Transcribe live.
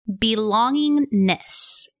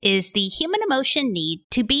Belongingness is the human emotion need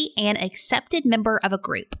to be an accepted member of a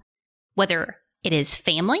group. Whether it is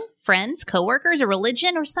family, friends, coworkers, a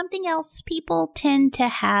religion, or something else, people tend to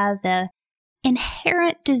have an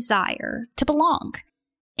inherent desire to belong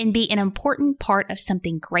and be an important part of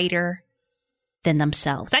something greater than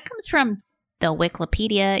themselves. That comes from the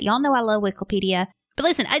Wikipedia. Y'all know I love Wikipedia. But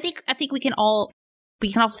listen, I think we can all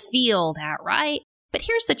feel that, right? But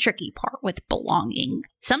here's the tricky part with belonging.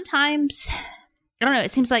 Sometimes, I don't know,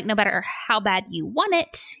 it seems like no matter how bad you want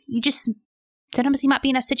it, sometimes you might be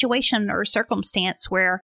in a situation or a circumstance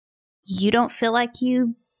where you don't feel like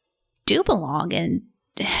you do belong. And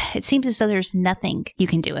it seems as though there's nothing you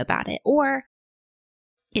can do about it. Or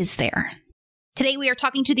is there? Today we are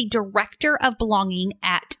talking to the director of belonging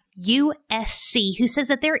at USC, who says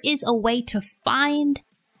that there is a way to find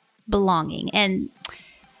belonging. And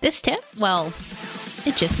this tip, well,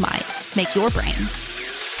 it just might make your brain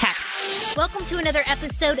happy. Welcome to another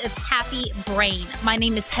episode of Happy Brain. My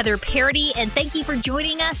name is Heather Parody, and thank you for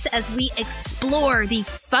joining us as we explore the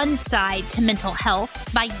fun side to mental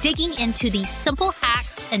health by digging into the simple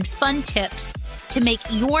hacks and fun tips to make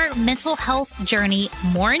your mental health journey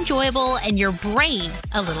more enjoyable and your brain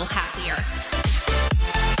a little happier.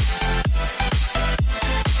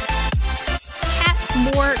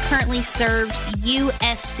 Moore currently serves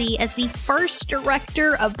USC as the first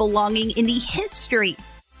director of belonging in the history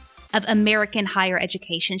of American higher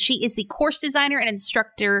education. She is the course designer and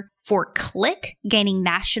instructor for Click, gaining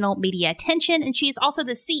national media attention, and she is also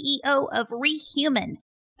the CEO of Rehuman,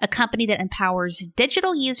 a company that empowers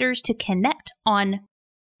digital users to connect on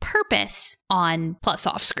purpose on plus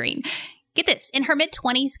off screen. Get this, in her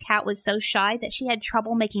mid-20s, Kat was so shy that she had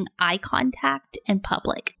trouble making eye contact in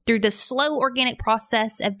public. Through the slow, organic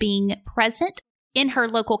process of being present in her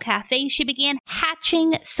local cafe, she began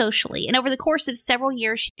hatching socially. And over the course of several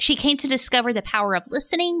years, she came to discover the power of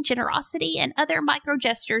listening, generosity, and other micro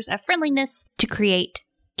gestures of friendliness to create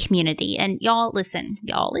community. And y'all listen.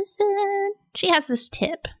 She has this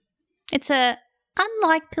tip. It's a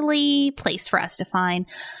unlikely place for us to find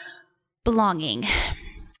belonging.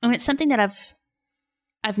 I mean, it's something that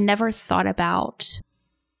I've never thought about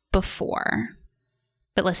before.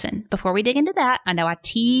 But listen, before we dig into that, I know I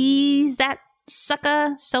tease that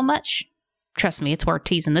sucker so much. Trust me, it's worth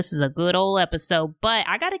teasing. This is a good old episode, but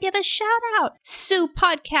I gotta give a shout out. Sue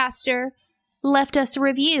Podcaster left us a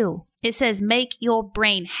review. It says, make your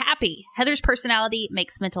brain happy. Heather's personality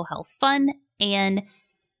makes mental health fun and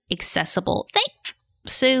accessible. Thanks,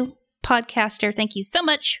 Sue Podcaster. Thank you so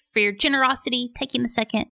much for your generosity, taking a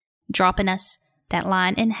second, dropping us that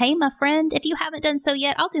line. And hey, my friend, if you haven't done so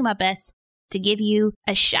yet, I'll do my best to give you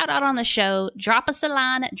a shout out on the show. Drop us a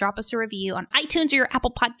line, drop us a review on iTunes or your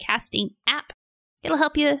Apple podcasting app. It'll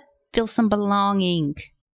help you feel some belonging.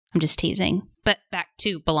 I'm just teasing, but back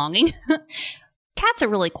to belonging. Kat's a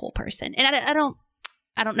really cool person. And I don't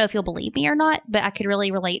know if you'll believe me or not, but I could really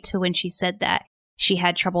relate to when she said that she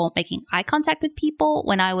had trouble making eye contact with people.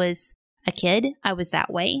 When I was a kid, I was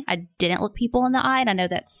that way. I didn't look people in the eye. And I know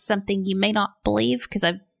that's something you may not believe because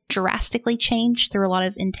I've drastically changed through a lot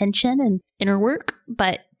of intention and inner work,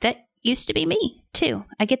 but that used to be me too.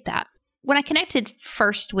 I get that. When I connected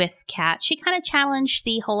first with Kat, she kind of challenged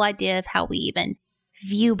the whole idea of how we even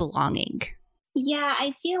view belonging. Yeah,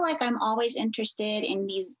 I feel like I'm always interested in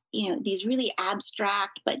these really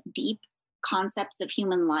abstract but deep concepts of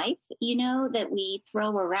human life, that we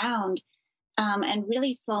throw around, and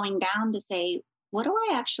really slowing down to say, what do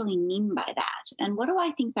I actually mean by that? And what do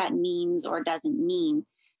I think that means or doesn't mean?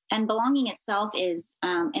 And belonging itself is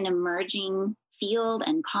an emerging field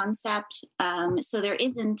and concept. So there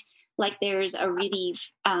isn't there's a really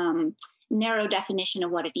narrow definition of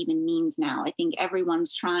what it even means now. I think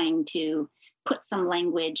everyone's trying to put some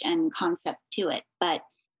language and concept to it, but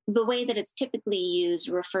the way that it's typically used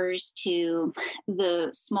refers to the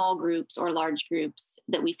small groups or large groups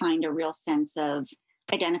that we find a real sense of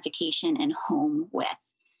identification and home with.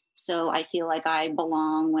 So I feel like I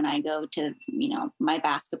belong when I go to, my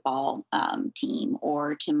basketball team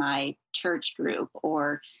or to my church group,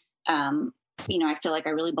 or, I feel like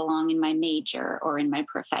I really belong in my major or in my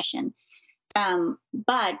profession.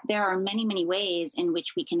 But there are many, many ways in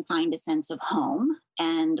which we can find a sense of home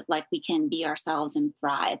and we can be ourselves and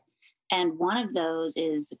thrive. And one of those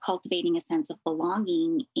is cultivating a sense of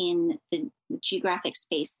belonging in the geographic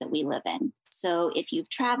space that we live in. So if you've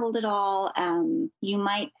traveled at all, you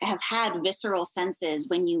might have had visceral senses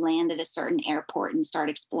when you land at a certain airport and start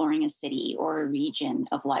exploring a city or a region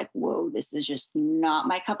of whoa, this is just not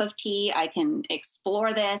my cup of tea. I can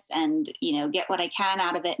explore this and, get what I can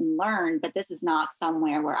out of it and learn, but this is not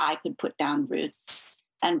somewhere where I could put down roots.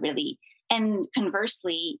 and really. And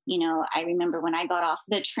conversely, I remember when I got off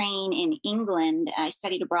the train in England, I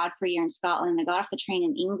studied abroad for a year in Scotland. I got off the train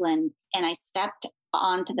in England and I stepped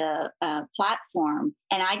onto the platform,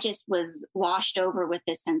 and I just was washed over with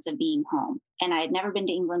this sense of being home. And I had never been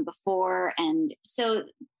to England before. And so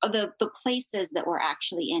the places that we're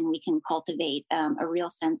actually in, we can cultivate a real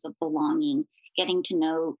sense of belonging, getting to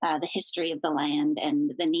know the history of the land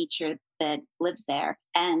and the nature that lives there.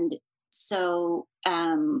 And so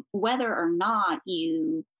whether or not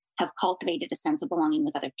you have cultivated a sense of belonging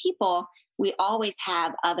with other people, we always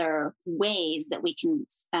have other ways that we can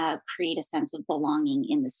create a sense of belonging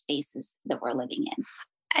in the spaces that we're living in.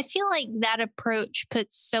 I feel like that approach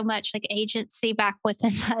puts so much like agency back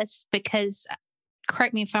within us because,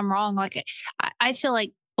 correct me if I'm wrong, like I feel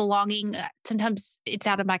like belonging, sometimes it's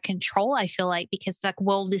out of my control. I feel like because like,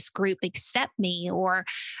 will this group accept me? Or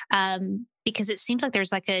because it seems like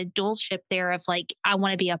there's like a dualship there of like, I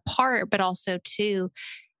want to be a part, but also too,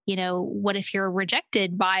 what if you're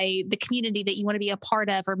rejected by the community that you want to be a part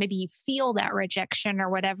of, or maybe you feel that rejection or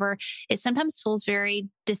whatever. It sometimes feels very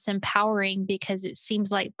disempowering because it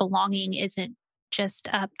seems like belonging isn't just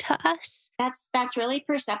up to us. That's really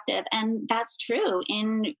perceptive, and that's true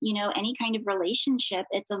in any kind of relationship.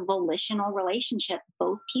 It's a volitional relationship.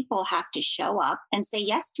 Both people have to show up and say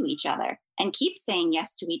yes to each other and keep saying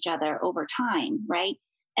yes to each other over time, right?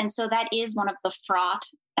 And so that is one of the fraught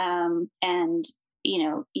and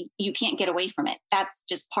you can't get away from it. That's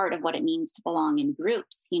just part of what it means to belong in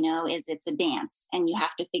groups, is it's a dance and you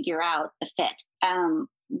have to figure out the fit.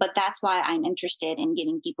 But that's why I'm interested in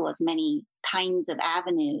giving people as many kinds of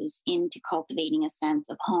avenues into cultivating a sense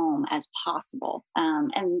of home as possible.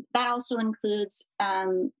 And that also includes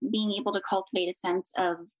being able to cultivate a sense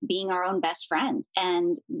of being our own best friend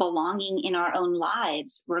and belonging in our own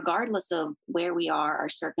lives, regardless of where we are, our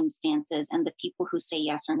circumstances, and the people who say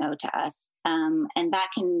yes or no to us. And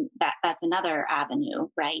that's another avenue,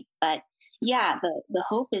 right? But yeah, the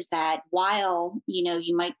hope is that while,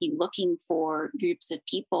 you might be looking for groups of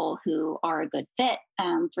people who are a good fit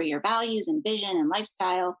for your values and vision and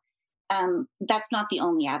lifestyle, that's not the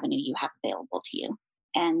only avenue you have available to you.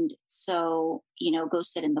 And so, go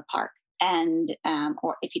sit in the park. And,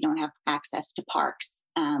 or if you don't have access to parks,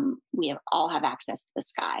 we all have access to the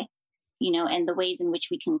sky, and the ways in which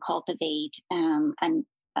we can cultivate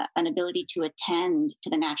an ability to attend to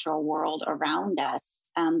the natural world around us.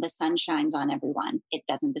 The sun shines on everyone. It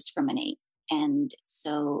doesn't discriminate. And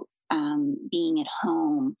so being at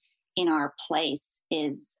home in our place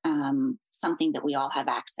is something that we all have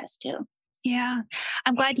access to. Yeah.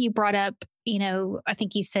 I'm glad you brought up, I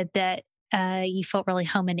think you said that you felt really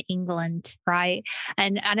home in England, right?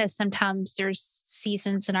 And I know sometimes there's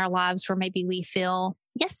seasons in our lives where maybe we feel,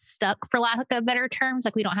 stuck for lack of better terms.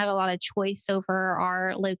 Like we don't have a lot of choice over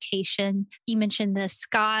our location. You mentioned the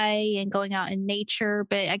sky and going out in nature,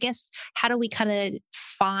 but I guess how do we kind of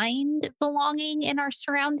find belonging in our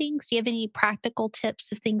surroundings? Do you have any practical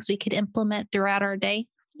tips of things we could implement throughout our day?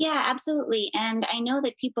 Yeah, absolutely. And I know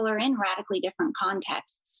that people are in radically different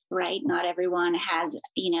contexts, right? Not everyone has,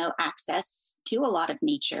 access to a lot of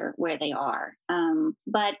nature where they are.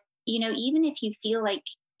 But, even if you feel like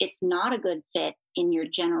it's not a good fit in your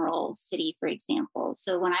general city, for example.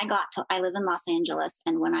 So when I live in Los Angeles,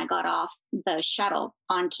 and when I got off the shuttle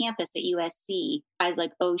on campus at USC, I was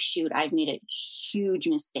like, oh, shoot, I've made a huge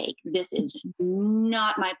mistake. This is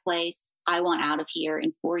not my place. I want out of here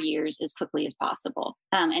in 4 years as quickly as possible.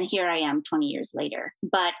 And here I am 20 years later,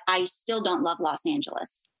 but I still don't love Los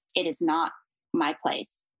Angeles. It is not my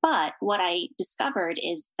place. But what I discovered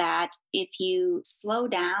is that if you slow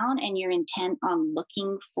down and you're intent on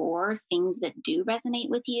looking for things that do resonate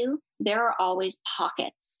with you, there are always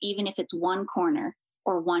pockets, even if it's one corner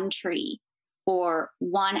or one tree or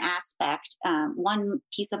one aspect, one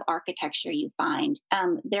piece of architecture you find.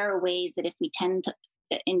 There are ways that if we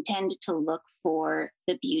intend to look for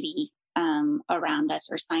the beauty around us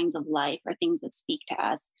or signs of life or things that speak to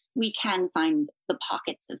us, we can find the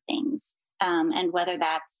pockets of things. And whether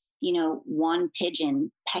that's, one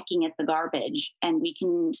pigeon pecking at the garbage, and we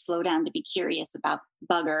can slow down to be curious about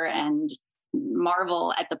bugger and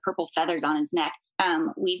marvel at the purple feathers on his neck,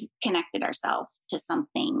 we've connected ourselves to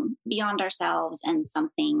something beyond ourselves and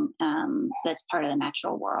something that's part of the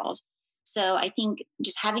natural world. So I think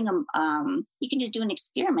just having you can just do an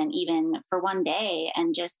experiment even for one day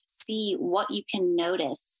and just see what you can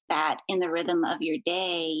notice that in the rhythm of your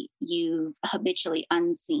day you've habitually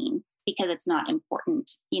unseen, because it's not important,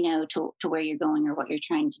 to where you're going or what you're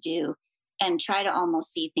trying to do, and try to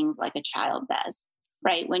almost see things like a child does,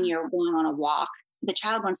 right? When you're going on a walk, the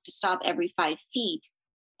child wants to stop every 5 feet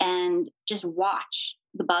and just watch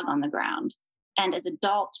the bug on the ground. And as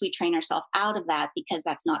adults, we train ourselves out of that because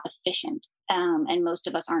that's not efficient. And most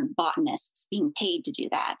of us aren't botanists being paid to do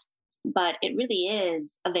that. But it really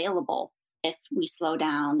is available if we slow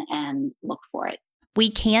down and look for it. We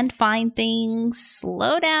can find things,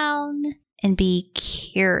 slow down, and be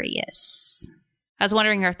curious. I was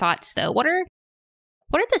wondering your thoughts, though. What are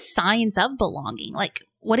the signs of belonging? Like,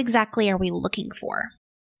 what exactly are we looking for?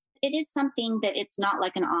 It is something that it's not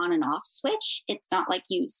like an on and off switch. It's not like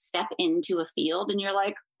you step into a field and you're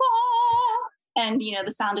like, ah, and,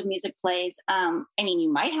 the sound of music plays.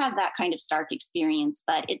 You might have that kind of stark experience,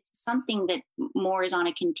 but it's something that more is on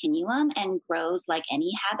a continuum and grows like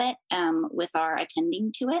any habit with our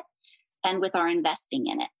attending to it and with our investing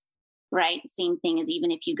in it. Right. Same thing as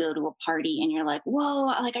even if you go to a party and you're like, whoa,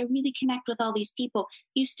 like I really connect with all these people.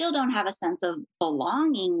 You still don't have a sense of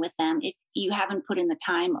belonging with them if you haven't put in the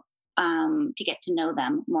time to get to know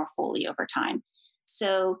them more fully over time.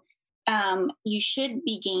 So you should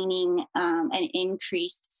be gaining an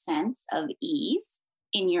increased sense of ease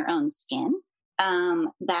in your own skin,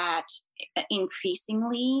 that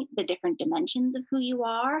increasingly the different dimensions of who you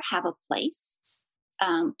are have a place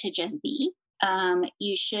to just be.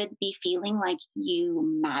 You should be feeling like you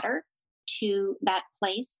matter to that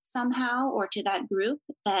place somehow or to that group,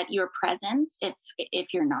 that your presence, if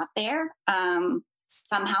you're not there,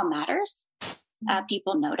 somehow matters.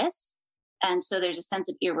 People notice. And so there's a sense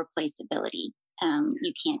of irreplaceability.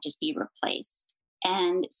 You can't just be replaced.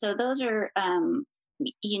 And so those are,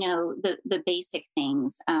 the basic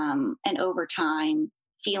things. And over time,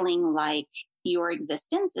 feeling like your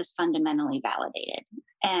existence is fundamentally validated.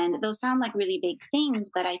 And those sound like really big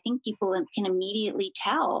things, but I think people can immediately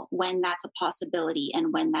tell when that's a possibility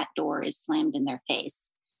and when that door is slammed in their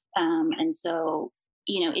face. And so,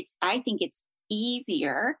 I think it's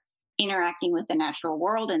easier interacting with the natural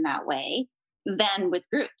world in that way than with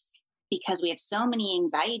groups, because we have so many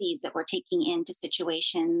anxieties that we're taking into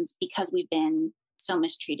situations because we've been so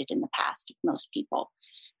mistreated in the past, most people.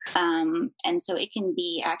 And so it can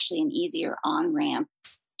be actually an easier on-ramp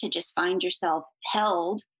to just find yourself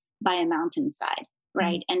held by a mountainside,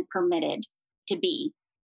 right? Mm-hmm. And permitted to be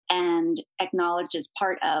and acknowledged as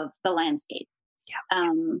part of the landscape. Yeah.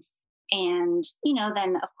 And,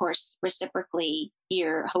 then of course, reciprocally,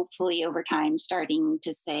 you're hopefully over time starting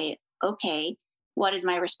to say, okay, what is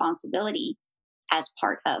my responsibility as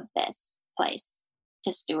part of this place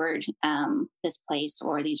to steward this place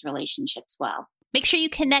or these relationships well? Make sure you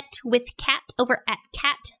connect with Kat over at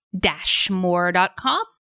kat-moore.com.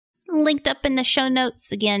 Linked up in the show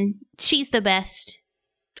notes. Again, she's the best.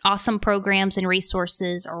 Awesome programs and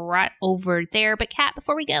resources are right over there. But Kat,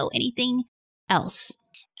 before we go, anything else?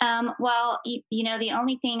 The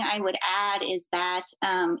only thing I would add is that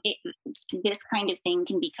this kind of thing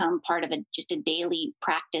can become part of just a daily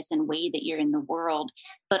practice and way that you're in the world.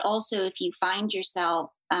 But also if you find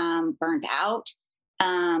yourself burned out,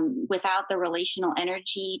 without the relational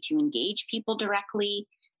energy to engage people directly,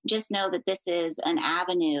 just know that this is an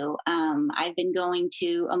avenue. I've been going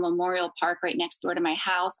to a memorial park right next door to my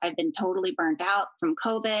house. I've been totally burnt out from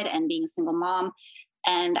COVID and being a single mom.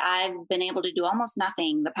 And I've been able to do almost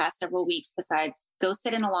nothing the past several weeks besides go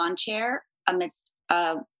sit in a lawn chair amidst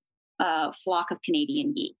a flock of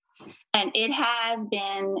Canadian geese. And it has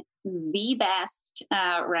been the best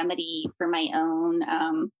remedy for my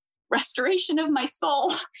own restoration of my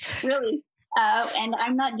soul, really. And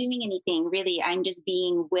I'm not doing anything really. I'm just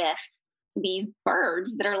being with these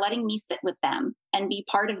birds that are letting me sit with them and be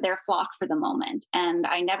part of their flock for the moment. And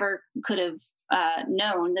I never could have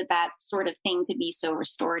known that sort of thing could be so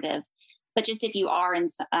restorative. But just if you are in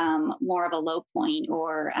more of a low point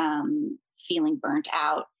or feeling burnt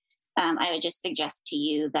out, I would just suggest to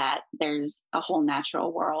you that there's a whole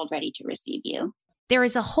natural world ready to receive you. There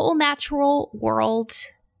is a whole natural world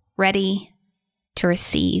ready to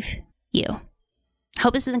receive you. I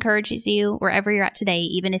hope this encourages you wherever you're at today,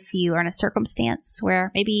 even if you are in a circumstance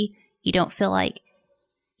where maybe you don't feel like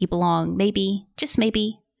you belong. Maybe, just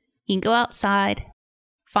maybe, you can go outside,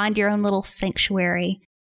 find your own little sanctuary,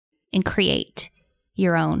 and create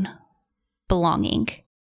your own belonging.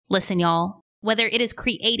 Listen, y'all, whether it is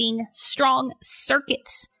creating strong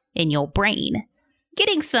circuits in your brain,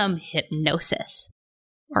 getting some hypnosis,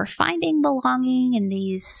 or finding belonging in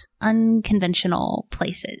these unconventional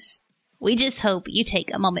places, we just hope you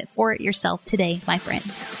take a moment for it yourself today, my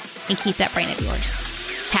friends, and keep that brain of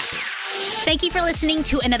yours happy. Thank you for listening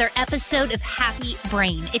to another episode of Happy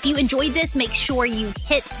Brain. If you enjoyed this, make sure you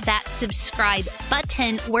hit that subscribe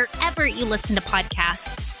button wherever you listen to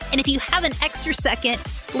podcasts. And if you have an extra second,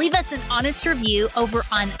 leave us an honest review over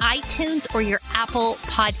on iTunes or your Apple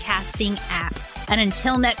podcasting app. And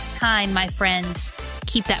until next time, my friends,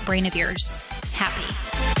 keep that brain of yours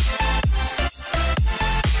happy.